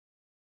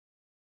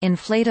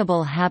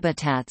Inflatable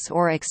habitats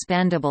or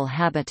expandable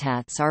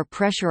habitats are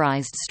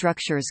pressurized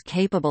structures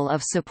capable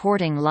of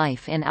supporting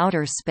life in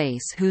outer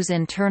space whose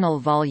internal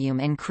volume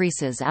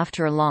increases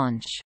after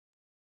launch.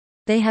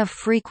 They have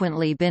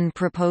frequently been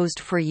proposed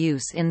for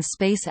use in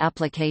space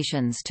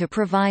applications to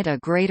provide a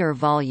greater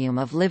volume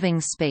of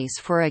living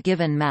space for a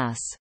given mass.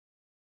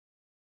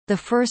 The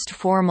first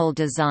formal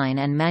design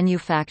and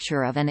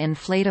manufacture of an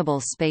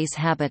inflatable space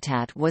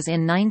habitat was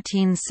in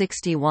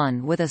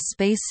 1961 with a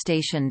space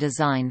station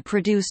design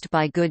produced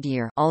by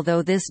Goodyear,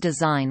 although this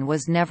design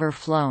was never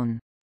flown.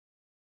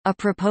 A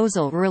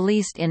proposal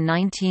released in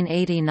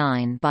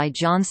 1989 by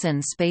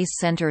Johnson Space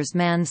Center's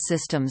Manned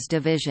Systems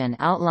Division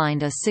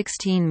outlined a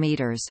 16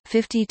 meters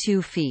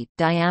 (52 feet)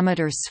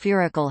 diameter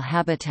spherical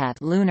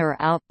habitat lunar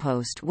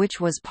outpost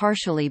which was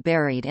partially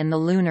buried in the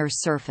lunar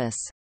surface.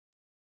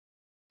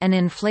 An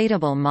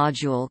inflatable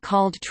module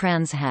called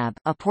Transhab,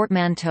 a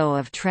portmanteau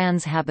of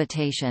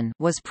transhabitation,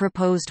 was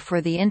proposed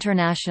for the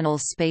International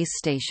Space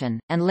Station,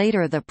 and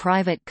later the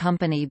private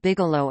company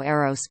Bigelow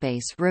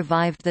Aerospace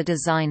revived the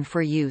design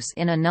for use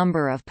in a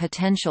number of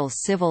potential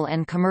civil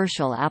and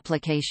commercial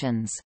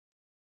applications.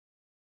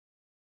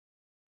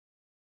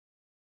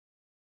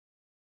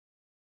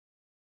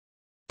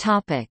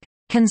 Topic: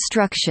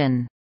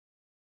 Construction.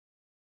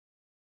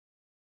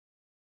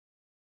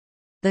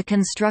 The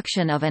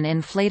construction of an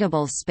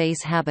inflatable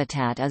space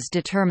habitat is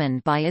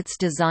determined by its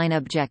design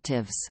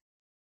objectives.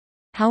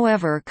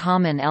 However,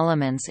 common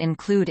elements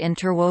include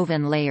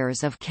interwoven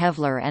layers of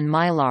Kevlar and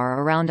Mylar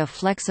around a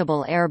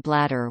flexible air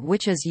bladder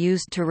which is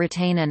used to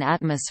retain an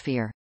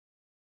atmosphere.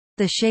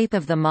 The shape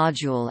of the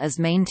module is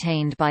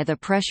maintained by the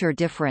pressure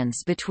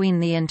difference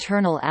between the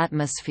internal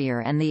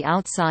atmosphere and the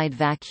outside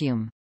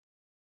vacuum.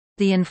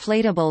 The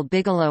inflatable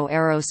Bigelow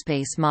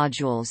Aerospace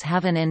modules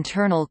have an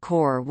internal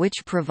core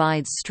which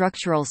provides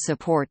structural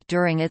support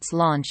during its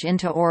launch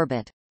into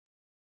orbit.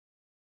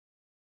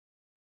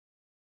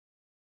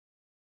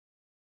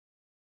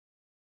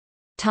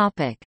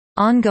 Topic: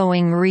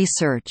 Ongoing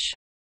research.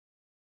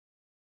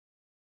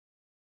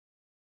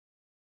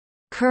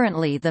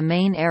 Currently the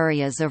main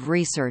areas of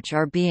research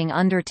are being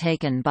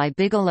undertaken by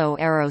Bigelow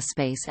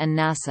Aerospace and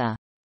NASA.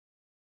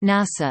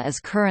 NASA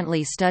is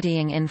currently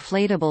studying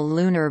inflatable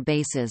lunar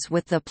bases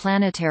with the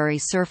Planetary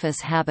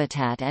Surface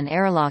Habitat and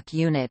Airlock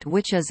Unit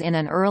which is in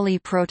an early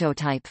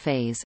prototype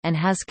phase, and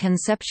has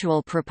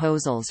conceptual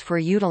proposals for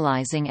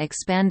utilizing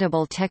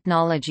expandable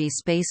technology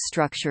space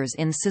structures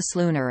in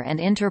cislunar and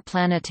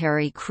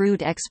interplanetary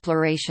crewed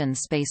exploration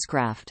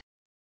spacecraft.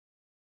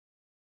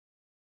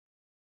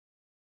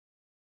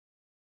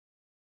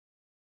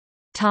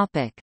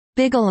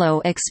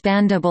 Bigelow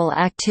Expandable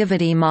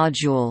Activity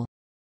Module.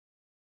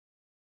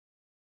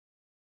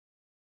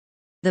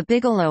 The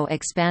Bigelow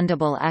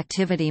Expandable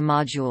Activity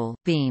Module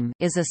 (BEAM)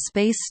 is a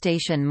space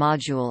station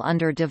module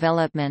under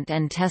development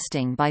and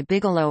testing by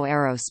Bigelow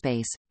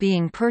Aerospace,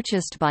 being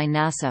purchased by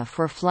NASA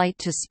for flight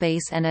to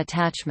space and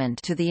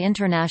attachment to the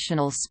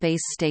International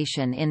Space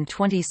Station in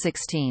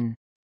 2016.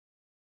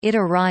 It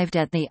arrived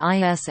at the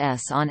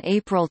ISS on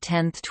April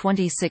 10,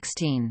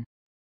 2016.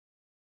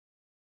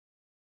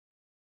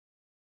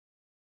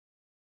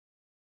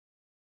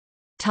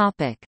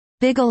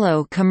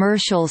 Bigelow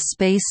Commercial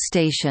Space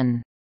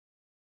Station.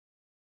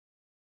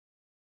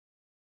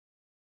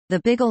 The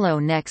Bigelow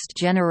Next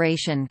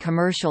Generation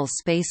Commercial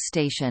Space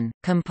Station,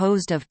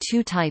 composed of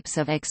two types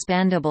of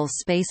expandable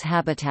space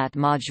habitat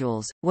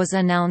modules, was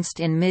announced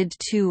in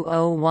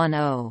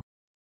mid-2010.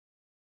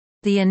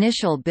 The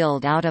initial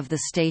build-out of the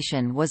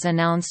station was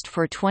announced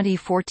for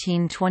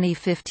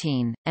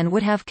 2014-2015, and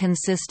would have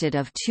consisted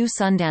of two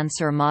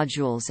Sundancer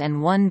modules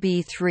and one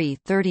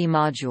B330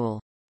 module.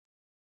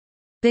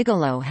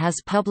 Bigelow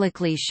has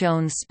publicly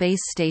shown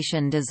space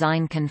station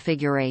design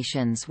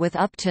configurations with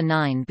up to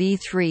 9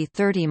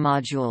 B330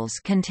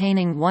 modules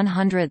containing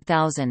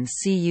 100,000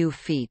 cu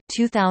feet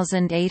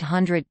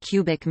 (2,800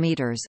 cubic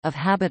meters) of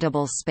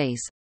habitable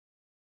space.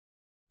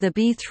 The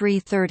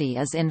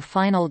B330 is in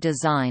final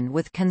design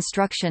with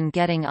construction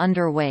getting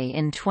underway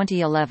in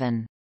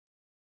 2011.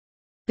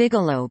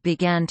 Bigelow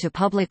began to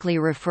publicly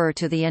refer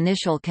to the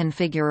initial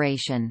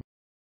configuration,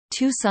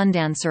 2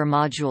 Sundancer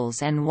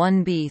modules and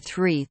 1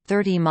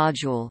 B330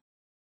 module,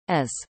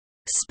 as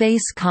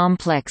Space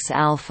Complex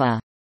Alpha.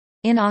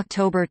 In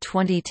October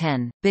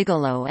 2010,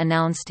 Bigelow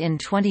announced in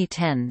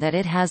 2010 that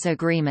it has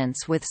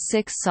agreements with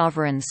 6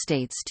 sovereign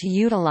states to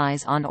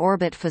utilize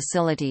on-orbit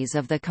facilities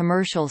of the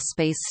commercial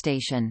space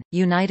station: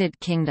 United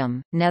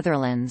Kingdom,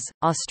 Netherlands,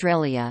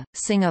 Australia,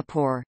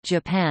 Singapore,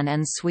 Japan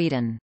and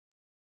Sweden.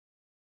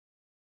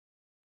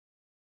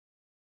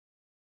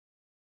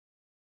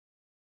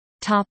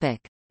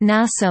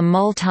 NASA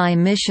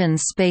Multi-Mission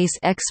Space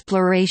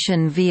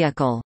Exploration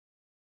Vehicle.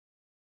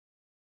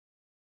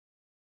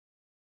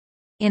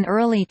 In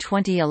early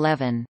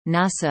 2011,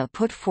 NASA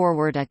put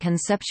forward a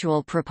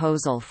conceptual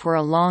proposal for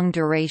a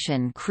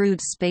long-duration crewed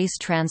space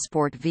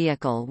transport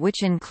vehicle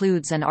which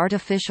includes an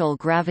artificial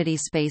gravity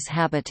space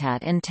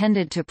habitat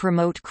intended to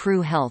promote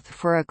crew health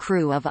for a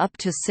crew of up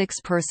to 6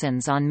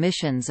 persons on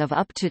missions of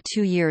up to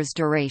 2 years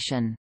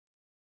duration.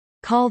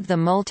 Called the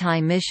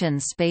Multi-Mission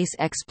Space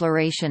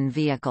Exploration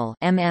Vehicle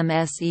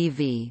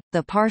 (MMSEV),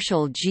 the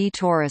partial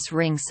G-torus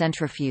ring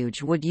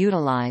centrifuge would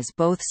utilize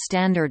both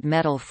standard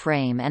metal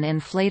frame and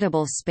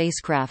inflatable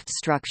spacecraft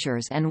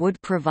structures and would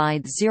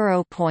provide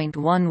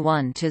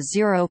 0.11 to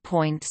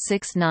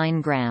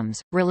 0.69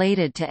 grams.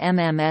 Related to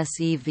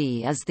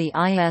MMSEV is the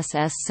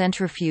ISS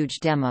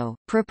centrifuge demo,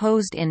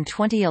 proposed in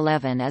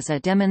 2011 as a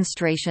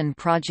demonstration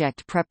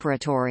project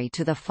preparatory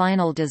to the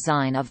final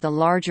design of the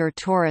larger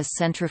torus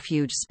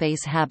centrifuge space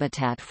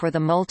habitat for the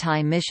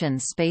multi-mission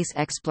space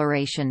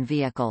exploration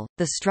vehicle.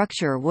 The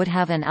structure would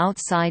have an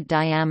outside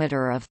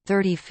diameter of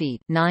 30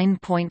 feet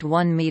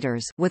 (9.1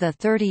 meters) with a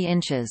 30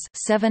 inches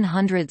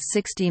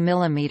 (760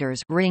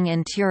 millimeters) ring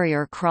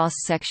interior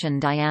cross-section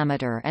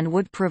diameter and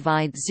would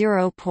provide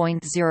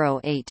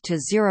 0.08 to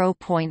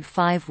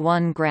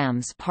 0.51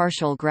 grams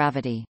partial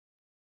gravity.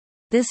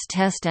 This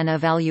test and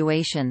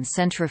evaluation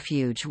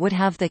centrifuge would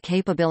have the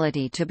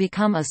capability to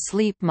become a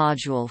sleep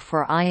module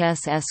for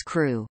ISS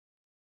crew.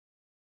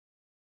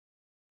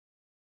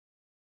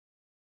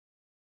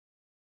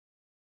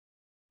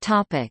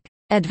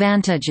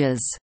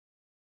 Advantages.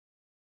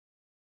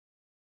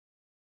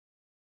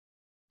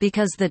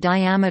 Because the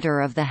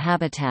diameter of the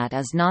habitat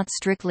is not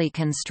strictly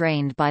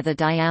constrained by the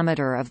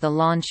diameter of the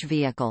launch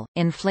vehicle,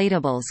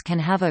 inflatables can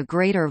have a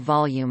greater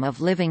volume of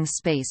living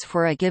space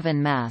for a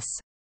given mass.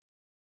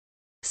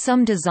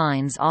 Some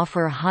designs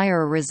offer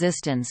higher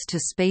resistance to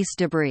space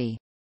debris.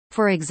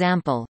 For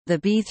example, the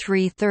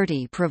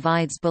B330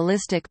 provides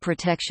ballistic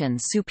protection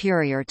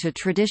superior to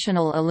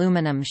traditional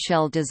aluminum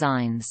shell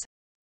designs.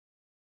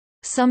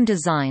 Some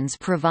designs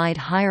provide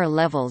higher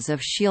levels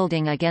of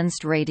shielding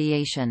against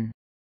radiation.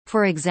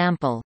 For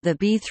example, the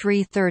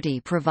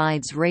B330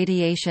 provides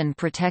radiation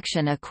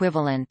protection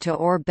equivalent to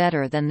or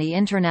better than the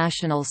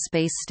International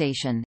Space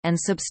Station, and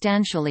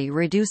substantially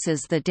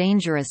reduces the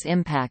dangerous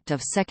impact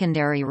of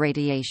secondary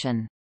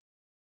radiation.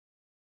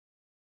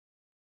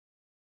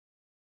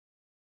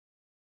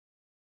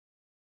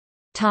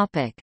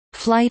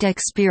 Flight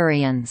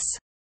experience.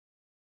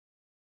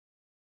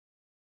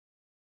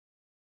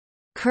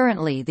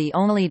 Currently the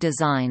only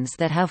designs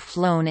that have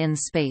flown in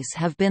space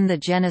have been the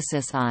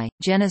Genesis I,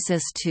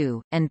 Genesis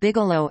II, and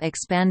Bigelow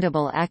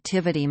Expandable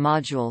Activity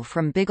Module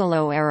from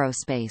Bigelow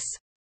Aerospace.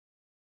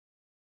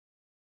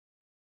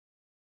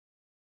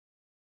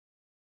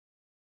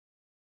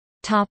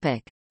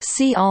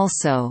 See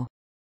also: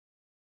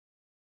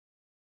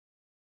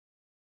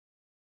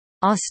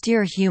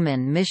 Austere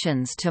human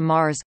missions to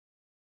Mars,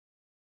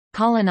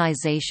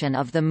 colonization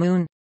of the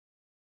Moon,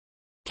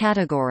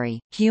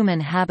 category, human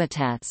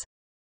habitats,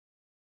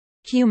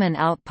 human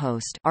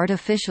outpost,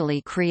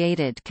 artificially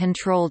created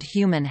controlled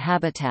human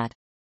habitat,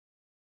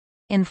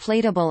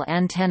 inflatable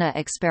antenna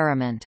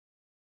experiment.